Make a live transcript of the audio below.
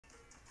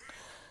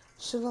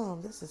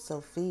Shalom, this is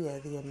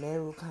Sophia, the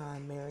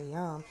American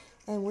Miriam,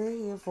 and we're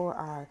here for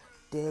our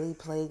daily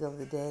plague of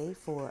the day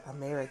for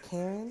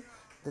American,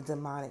 the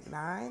demonic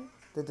nine,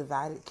 the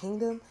divided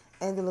kingdom,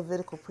 and the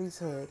Levitical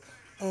priesthood.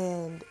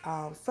 And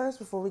first,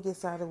 before we get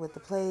started with the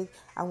plague,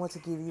 I want to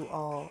give you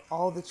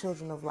all the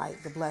children of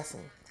light, the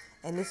blessing.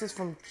 And this is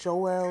from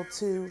Joel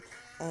 2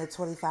 and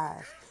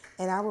 25.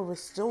 And I will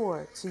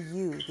restore to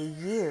you the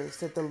years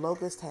that the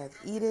locust hath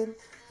eaten,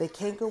 the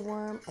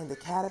cankerworm and the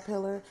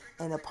caterpillar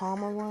and the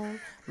palmer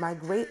worm, my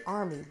great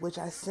army which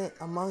I sent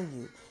among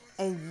you.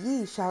 And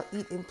ye shall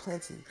eat in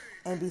plenty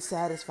and be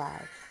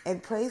satisfied,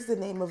 and praise the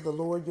name of the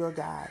Lord your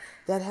God,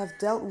 that hath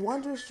dealt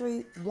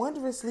wondrously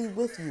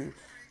with you.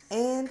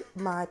 And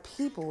my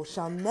people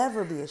shall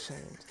never be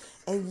ashamed.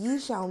 And ye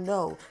shall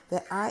know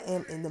that I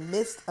am in the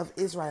midst of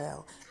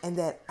Israel, and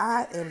that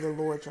I am the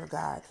Lord your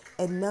God,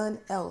 and none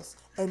else.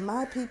 And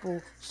my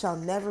people shall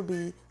never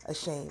be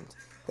ashamed.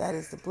 That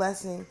is the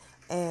blessing.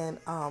 And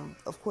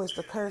of course,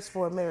 the curse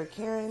for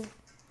American.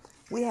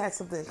 We had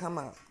something come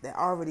up that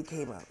already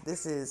came up.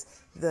 This is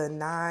the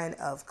Nine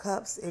of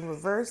Cups in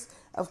reverse.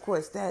 Of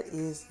course, that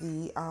is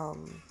the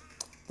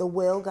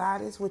whale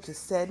goddess, which is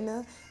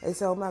Sedna. And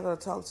so I'm not going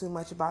to talk too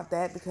much about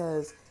that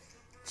because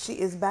she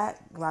is back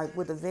like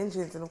with a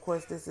vengeance. And of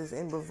course, this is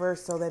in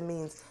reverse. So that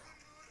means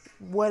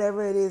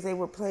whatever it is they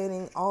were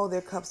planning, all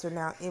their cups are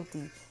now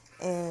empty.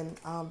 And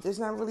there's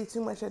not really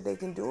too much that they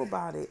can do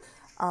about it.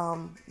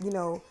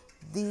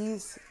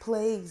 These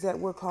plagues that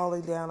we're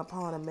calling down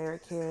upon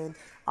American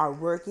are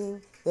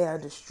working. They are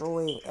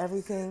destroying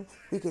everything.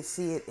 We can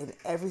see it in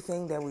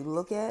everything that we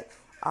look at.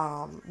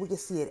 We can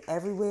see it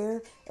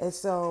everywhere. And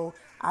so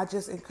I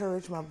just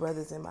encourage my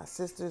brothers and my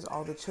sisters,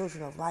 all the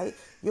children of light.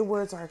 Your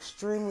words are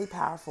extremely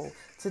powerful.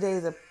 Today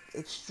is an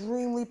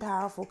extremely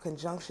powerful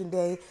conjunction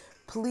day.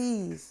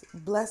 Please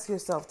bless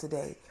yourself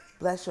today.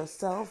 Bless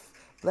yourself.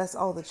 Bless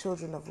all the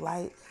children of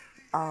light.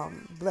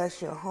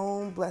 Bless your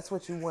home. Bless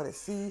what you want to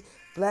see.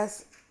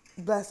 Bless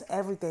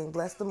everything.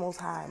 Bless the Most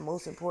High.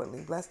 Most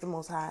importantly, bless the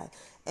Most High.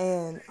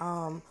 And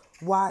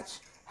watch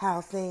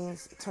how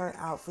things turn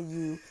out for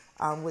you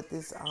with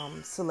this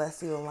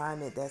celestial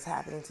alignment that's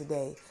happening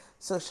today.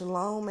 So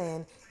shalom,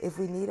 and if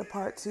we need a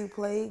part 2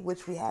 plague,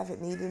 which we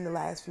haven't needed in the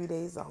last few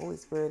days, the Holy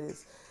Spirit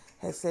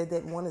has said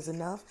that one is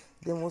enough,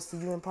 then we'll see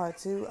you in part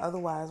 2.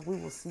 Otherwise, we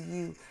will see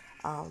you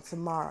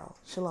tomorrow.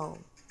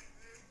 Shalom.